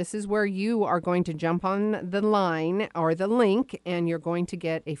listeners, this is where you are going to jump on the line or the link, and you're going to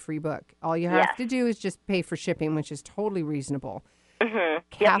get a free book. All you have to do is just pay for shipping, which is totally reasonable. Mm-hmm.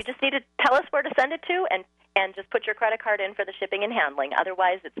 Yeah, you just need to tell us where to send it to, and just put your credit card in for the shipping and handling.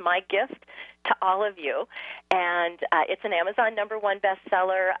 Otherwise, it's my gift to all of you. And it's an Amazon #1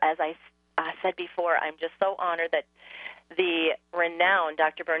 bestseller. As I said before, I'm just so honored that the renowned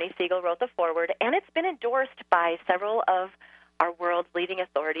Dr. Bernie Siegel wrote the foreword, and it's been endorsed by several of our world's leading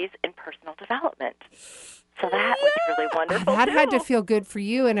authorities in personal development. So that was really wonderful. That had to feel good for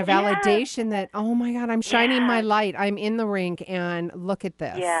you, and a validation that, oh my God, I'm shining my light. I'm in the rink, and look at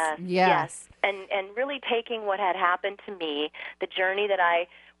this. Yes. And really taking what had happened to me, the journey that I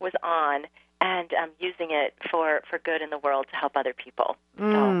was on, and using it for good in the world to help other people.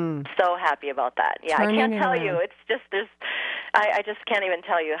 So happy about that. Yeah, I can't tell you. It's just I just can't even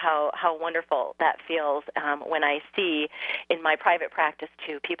tell you how wonderful that feels when I see in my private practice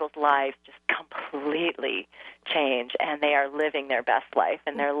too people's lives just completely change, and they are living their best life,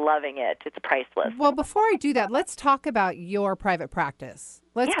 and they're loving it. It's priceless. Well, before I do that, let's talk about your private practice.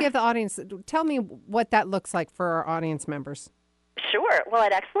 Let's give the audience, tell me what that looks like for our audience members. Sure. Well,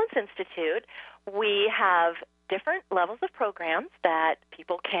 at Excellence Institute, we have different levels of programs that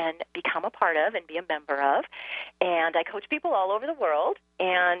people can become a part of and be a member of. And I coach people all over the world,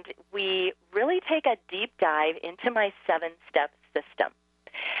 and we really take a deep dive into my 7-step system.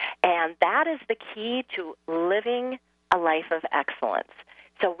 And that is the key to living a life of excellence.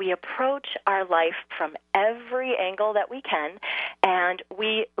 So we approach our life from every angle that we can, and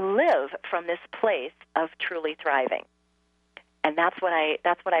we live from this place of truly thriving. And that's what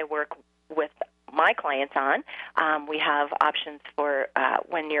I work with my clients on. We have options for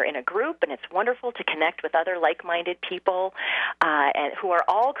when you're in a group, and it's wonderful to connect with other like-minded people and who are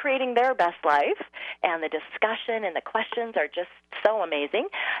all creating their best life. And the discussion and the questions are just so amazing.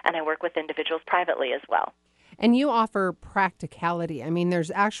 And I work with individuals privately as well. And you offer practicality. I mean, there's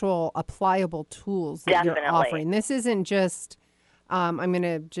actual applicable tools that you're offering. This isn't just, I'm going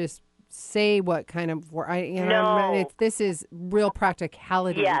to just say what kind of this is real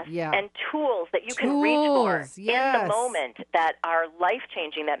practicality. Yes, and tools that you can reach for in the moment that are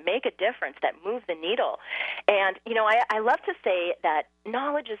life-changing, that make a difference, that move the needle. And, I love to say that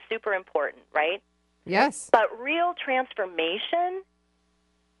knowledge is super important, right? Yes. But real transformation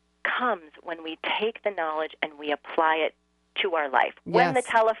comes when we take the knowledge and we apply it to our life. When the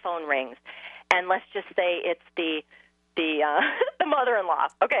telephone rings, and let's just say it's the mother-in-law.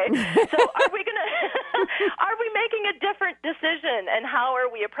 Okay, so are we making a different decision, and how are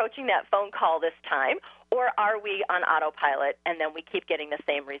we approaching that phone call this time, or are we on autopilot and then we keep getting the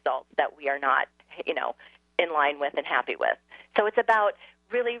same results that we are not, in line with and happy with? So it's about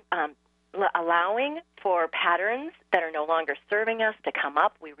really allowing for patterns that are no longer serving us to come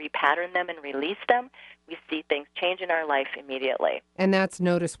up. We repattern them and release them. We see things change in our life immediately. And that's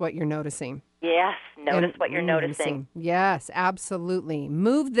notice what you're noticing. Yes, notice what you're noticing. Yes, absolutely.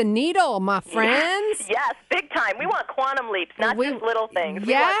 Move the needle, my friends. Yes, big time. We want quantum leaps, not just little things.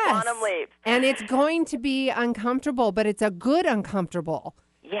 We want quantum leaps. And it's going to be uncomfortable, but it's a good uncomfortable.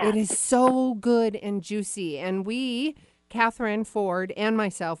 Yes. It is so good and juicy. And we, Catherine Ford and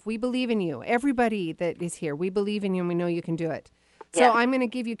myself, we believe in you. Everybody that is here, we believe in you, and we know you can do it. So I'm going to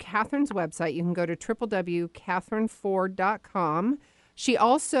give you Catherine's website. You can go to www.catherineford.com. She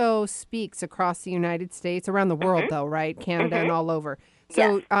also speaks across the United States, around the world, though, right? Canada and all over.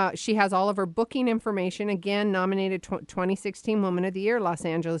 So she has all of her booking information. Again, nominated 2016 Woman of the Year, Los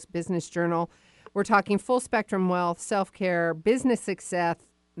Angeles Business Journal. We're talking full spectrum wealth, self-care, business success,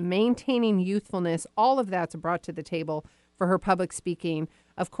 maintaining youthfulness, all of that's brought to the table for her public speaking.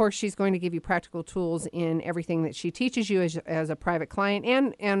 Of course, she's going to give you practical tools in everything that she teaches you as a private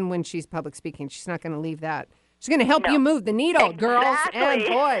client and when she's public speaking. She's not going to leave that. She's going to help you move the needle, girls and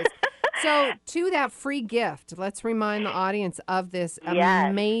boys. So to that free gift, let's remind the audience of this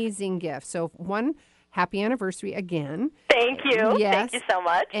amazing gift. So one, happy anniversary again. Thank you. Yes. Thank you so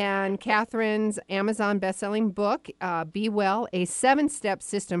much. And Catherine's Amazon bestselling book, Be Well, a 7-step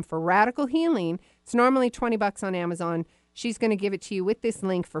system for radical healing. It's normally $20 on Amazon. She's going to give it to you with this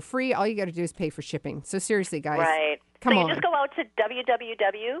link for free. All you got to do is pay for shipping. So seriously, guys. Right. Come on. So you just go out to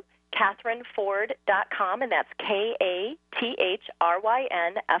www.catherineford.com, and that's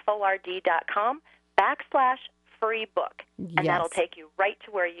KATHRYNFORD.com/free book. And that'll take you right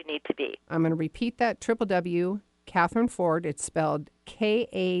to where you need to be. I'm going to repeat that, Catherine Ford. It's spelled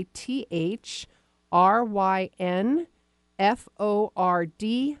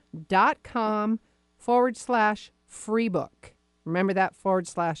KATHRYNFORD.com/free book. Remember that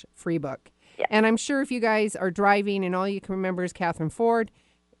 /free book. Yes. And I'm sure if you guys are driving and all you can remember is Catherine Ford,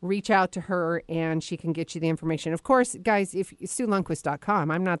 reach out to her and she can get you the information. Of course, guys, if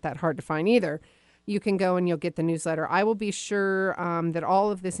SueLundquist.com, I'm not that hard to find either. You can go and you'll get the newsletter. I will be sure that all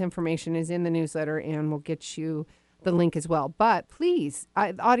of this information is in the newsletter and we'll get you the link as well. But please,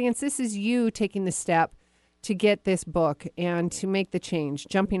 audience, this is you taking the step to get this book and to make the change,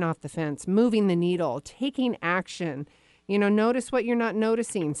 jumping off the fence, moving the needle, taking action. You know, notice what you're not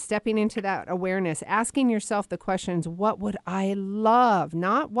noticing, stepping into that awareness, asking yourself the questions, what would I love?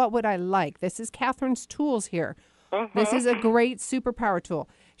 Not what would I like? This is Catherine's tools here. Mm-hmm. This is a great superpower tool.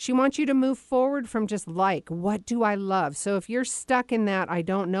 She wants you to move forward from just what do I love? So if you're stuck in that, I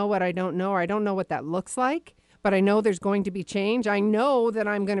don't know what I don't know, or I don't know what that looks like, but I know there's going to be change. I know that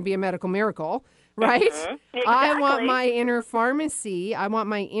I'm going to be a medical miracle, right? Mm-hmm. Exactly. I want my inner pharmacy. I want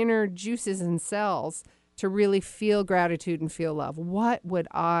my inner juices and cells to really feel gratitude and feel love. What would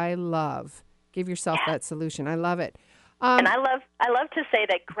I love? Give yourself that solution. I love it. And I love to say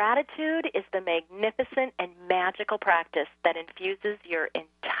that gratitude is the magnificent and magical practice that infuses your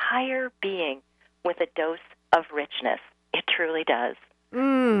entire being with a dose of richness. It truly does.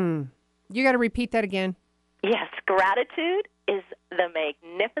 You got to repeat that again. Yes, gratitude is the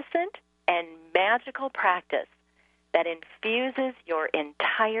magnificent and magical practice that infuses your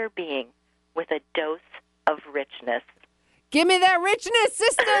entire being with a dose of richness. Give me that richness,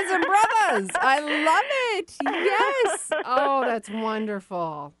 sisters and brothers. I love it. Yes. Oh, that's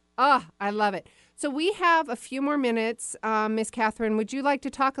wonderful. I love it. So we have a few more minutes. Miss Catherine, would you like to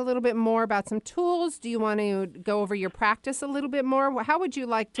talk a little bit more about some tools? Do you want to go over your practice a little bit more? How would you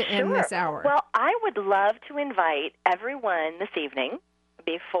like to end this hour? Well, I would love to invite everyone this evening,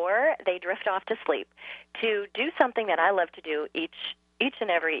 before they drift off to sleep, to do something that I love to do each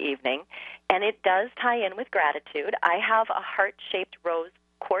and every evening, and it does tie in with gratitude. I have a heart-shaped rose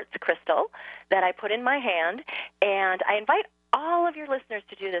quartz crystal that I put in my hand, and I invite all of your listeners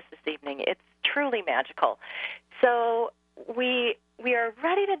to do this evening. It's truly magical. So we are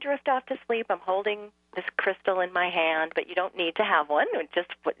ready to drift off to sleep. I'm holding this crystal in my hand, but you don't need to have one. It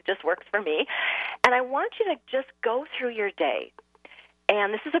just works for me. And I want you to just go through your day.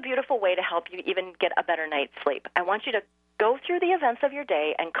 And this is a beautiful way to help you even get a better night's sleep. I want you to go through the events of your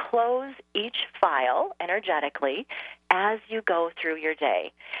day and close each file energetically as you go through your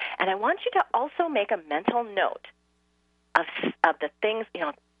day. And I want you to also make a mental note of the things,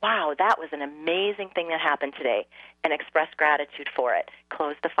 wow, that was an amazing thing that happened today, and express gratitude for it.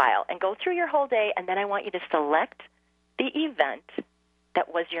 Close the file and go through your whole day, and then I want you to select the event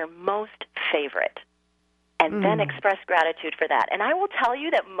that was your most favorite. And then express gratitude for that. And I will tell you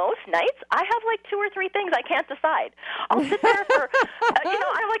that most nights I have like 2 or 3 things I can't decide. I'll sit there for,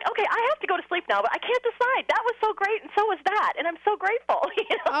 I'm like, okay, I have to go to sleep now, but I can't decide. That was so great, and so was that, and I'm so grateful.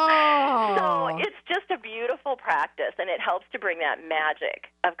 So it's just a beautiful practice, and it helps to bring that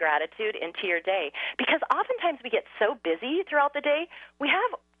magic of gratitude into your day. Because oftentimes we get so busy throughout the day, we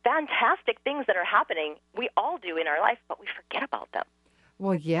have fantastic things that are happening. We all do in our life, but we forget about them.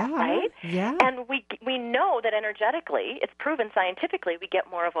 Well, yeah. Right? Yeah. And we know that energetically, it's proven scientifically, we get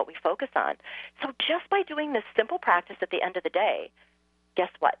more of what we focus on. So just by doing this simple practice at the end of the day, guess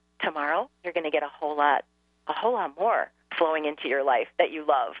what? Tomorrow, you're going to get a whole lot more flowing into your life that you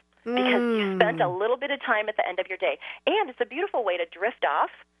love because you spent a little bit of time at the end of your day. And it's a beautiful way to drift off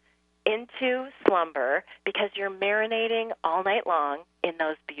into slumber because you're marinating all night long in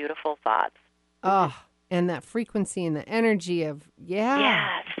those beautiful thoughts. And that frequency and the energy of,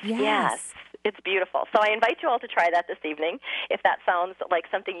 Yes. It's beautiful. So I invite you all to try that this evening if that sounds like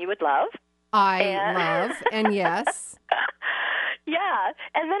something you would love. I love, and yes. Yeah.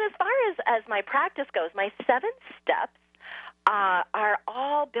 And then as far as my practice goes, my 7 steps are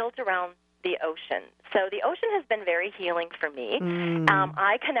all built around the ocean. So the ocean has been very healing for me.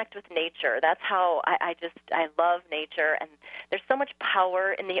 I connect with nature. That's how I love nature, and there's so much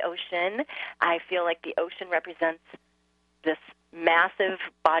power in the ocean. I feel like the ocean represents this massive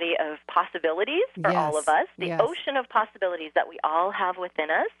body of possibilities for all of us, the ocean of possibilities that we all have within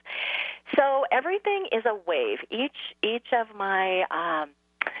us. So everything is a wave. Each of my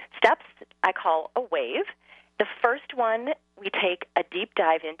steps I call a wave. The first one we take a deep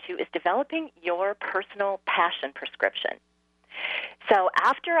dive into is developing your personal passion prescription. So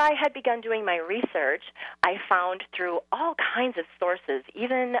after I had begun doing my research, I found through all kinds of sources,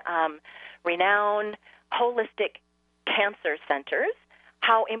 even renowned holistic cancer centers,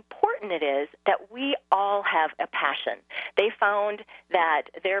 how important it is that we all have a passion. They found that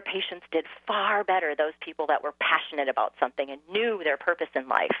their patients did far better, those people that were passionate about something and knew their purpose in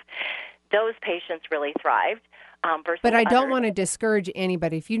life. Those patients really thrived. But I don't want to discourage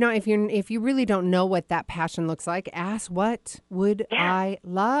anybody. If you really don't know what that passion looks like, ask what would I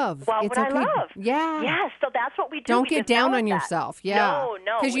love. What it's would I love? Yeah. Yes. So that's what we do. Don't we get down on that. yourself. Yeah.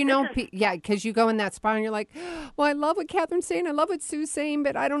 No. Because you go in that spot and you're like, well, I love what Catherine's saying. I love what Sue's saying,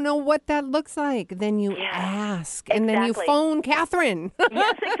 but I don't know what that looks like. Then you ask, and then you phone Catherine.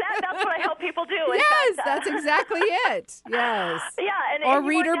 Yes, exactly. That's what I help people do. Yes, that's exactly it. Yes. Yeah. Or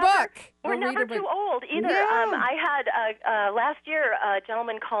read her book. We're never too old either. Yeah. I had last year a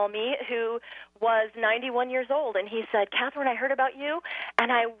gentleman call me who was 91 years old, and he said, Catherine, I heard about you,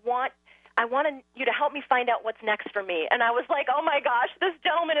 and I want you to help me find out what's next for me. And I was like, oh, my gosh, this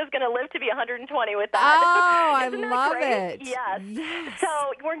gentleman is going to live to be 120 with that. Oh, I Isn't that love great? it. Yes. So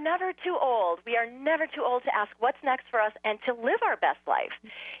we're never too old. We are never too old to ask what's next for us and to live our best life.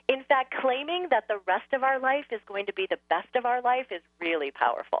 In fact, claiming that the rest of our life is going to be the best of our life is really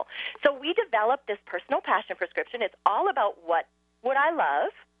powerful. So we developed this personal passion prescription. It's all about what would I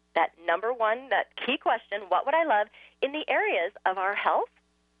love, that number one, that key question, what would I love, in the areas of our health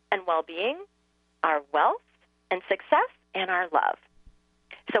and well-being, our wealth and success, and our love.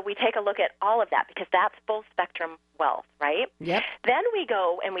 So we take a look at all of that because that's full spectrum wealth, right? Yep. Then we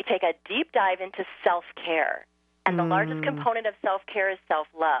go and we take a deep dive into self-care. And the largest component of self-care is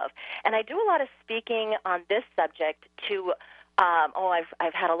self-love. And I do a lot of speaking on this subject to,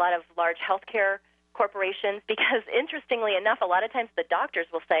 I've had a lot of large healthcare corporations because, interestingly enough, a lot of times the doctors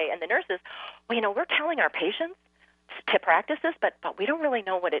will say, and the nurses, well, we're telling our patients to practice this, but we don't really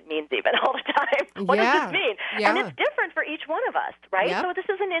know what it means even all the time. What does this mean? Yeah. And it's different for each one of us, right? Yep. So this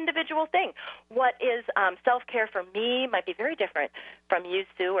is an individual thing. What is self-care for me might be very different from you,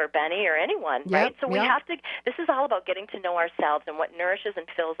 Sue, or Benny, or anyone, right? So we have to, this is all about getting to know ourselves and what nourishes and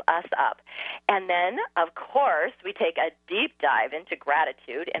fills us up. And then, of course, we take a deep dive into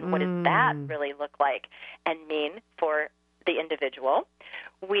gratitude and what does that really look like and mean for the individual.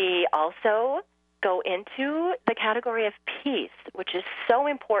 We also go into the category of peace, which is so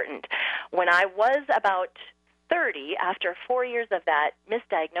important. When I was about 30, after 4 years of that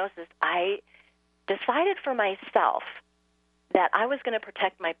misdiagnosis, I decided for myself that I was going to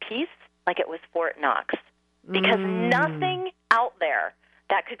protect my peace like it was Fort Knox, because nothing out there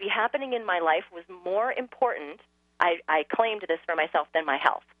that could be happening in my life was more important, I claimed this for myself, than my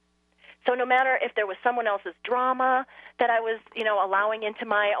health. So no matter if there was someone else's drama that I was, allowing into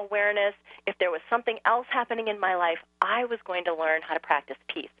my awareness, if there was something else happening in my life, I was going to learn how to practice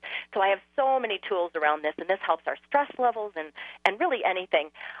peace. So I have so many tools around this, and this helps our stress levels and really anything.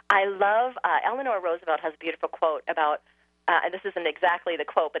 I love, Eleanor Roosevelt has a beautiful quote about, and this isn't exactly the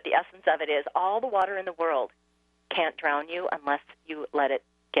quote, but the essence of it is, all the water in the world can't drown you unless you let it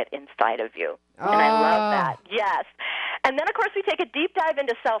get inside of you. And I love that. Yes. And then, of course, we take a deep dive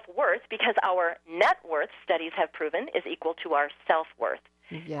into self-worth because our net worth, studies have proven, is equal to our self-worth.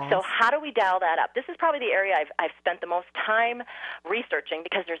 Yes. So how do we dial that up? This is probably the area I've spent the most time researching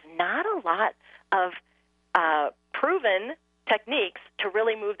because there's not a lot of proven techniques to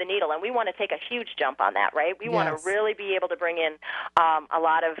really move the needle, and we want to take a huge jump on that, right? We want to really be able to bring in a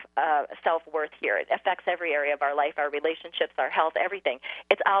lot of self-worth here. It affects every area of our life, our relationships, our health, everything.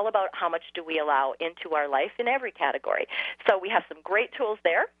 It's all about how much do we allow into our life in every category. So we have some great tools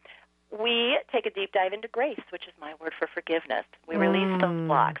there. We take a deep dive into grace, which is my word for forgiveness. We release those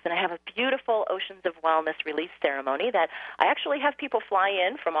blocks. And I have a beautiful Oceans of Wellness release ceremony that I actually have people fly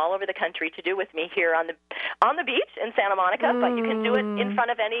in from all over the country to do with me here on the beach in Santa Monica, but you can do it in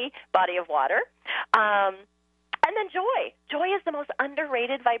front of any body of water. And then joy. Joy is the most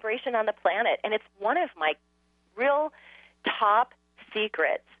underrated vibration on the planet, and it's one of my real top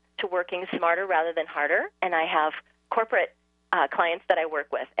secrets to working smarter rather than harder, and I have corporate clients that I work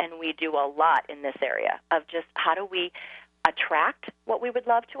with, and we do a lot in this area of just how do we attract what we would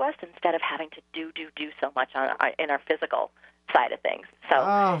love to us instead of having to do so much in our physical side of things. So,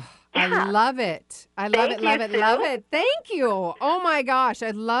 yeah. I love it. I love it. Thank you. Oh, my gosh.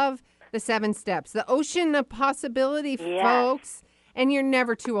 I love the 7 steps. The ocean of possibility, folks. And you're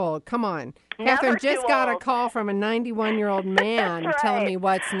never too old. Come on. Catherine just got a call from a 91-year-old man telling me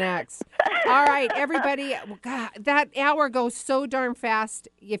what's next. All right, everybody. God, that hour goes so darn fast.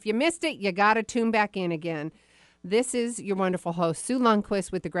 If you missed it, you got to tune back in again. This is your wonderful host, Sue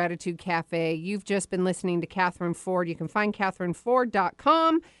Lundquist with the Gratitude Cafe. You've just been listening to Catherine Ford. You can find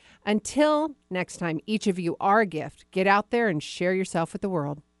CatherineFord.com. Until next time, each of you are a gift. Get out there and share yourself with the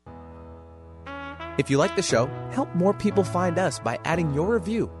world. If you like the show, help more people find us by adding your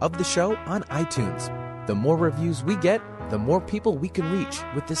review of the show on iTunes. The more reviews we get, the more people we can reach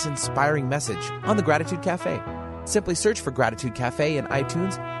with this inspiring message on the Gratitude Cafe. Simply search for Gratitude Cafe in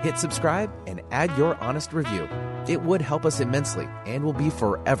iTunes, hit subscribe, and add your honest review. It would help us immensely, and we'll be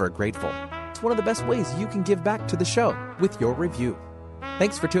forever grateful. It's one of the best ways you can give back to the show with your review.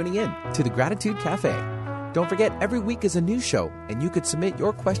 Thanks for tuning in to the Gratitude Cafe. Don't forget, every week is a new show, and you could submit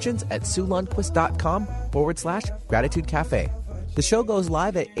your questions at SueLundquist.com/Gratitude Cafe. The show goes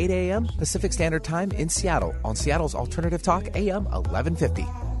live at 8 a.m. Pacific Standard Time in Seattle on Seattle's Alternative Talk AM 1150.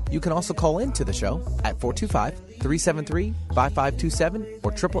 You can also call in to the show at 425-373-5527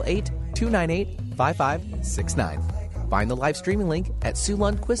 or 888-298-5569. Find the live streaming link at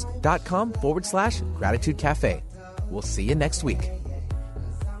SueLundquist.com/Gratitude Cafe. We'll see you next week.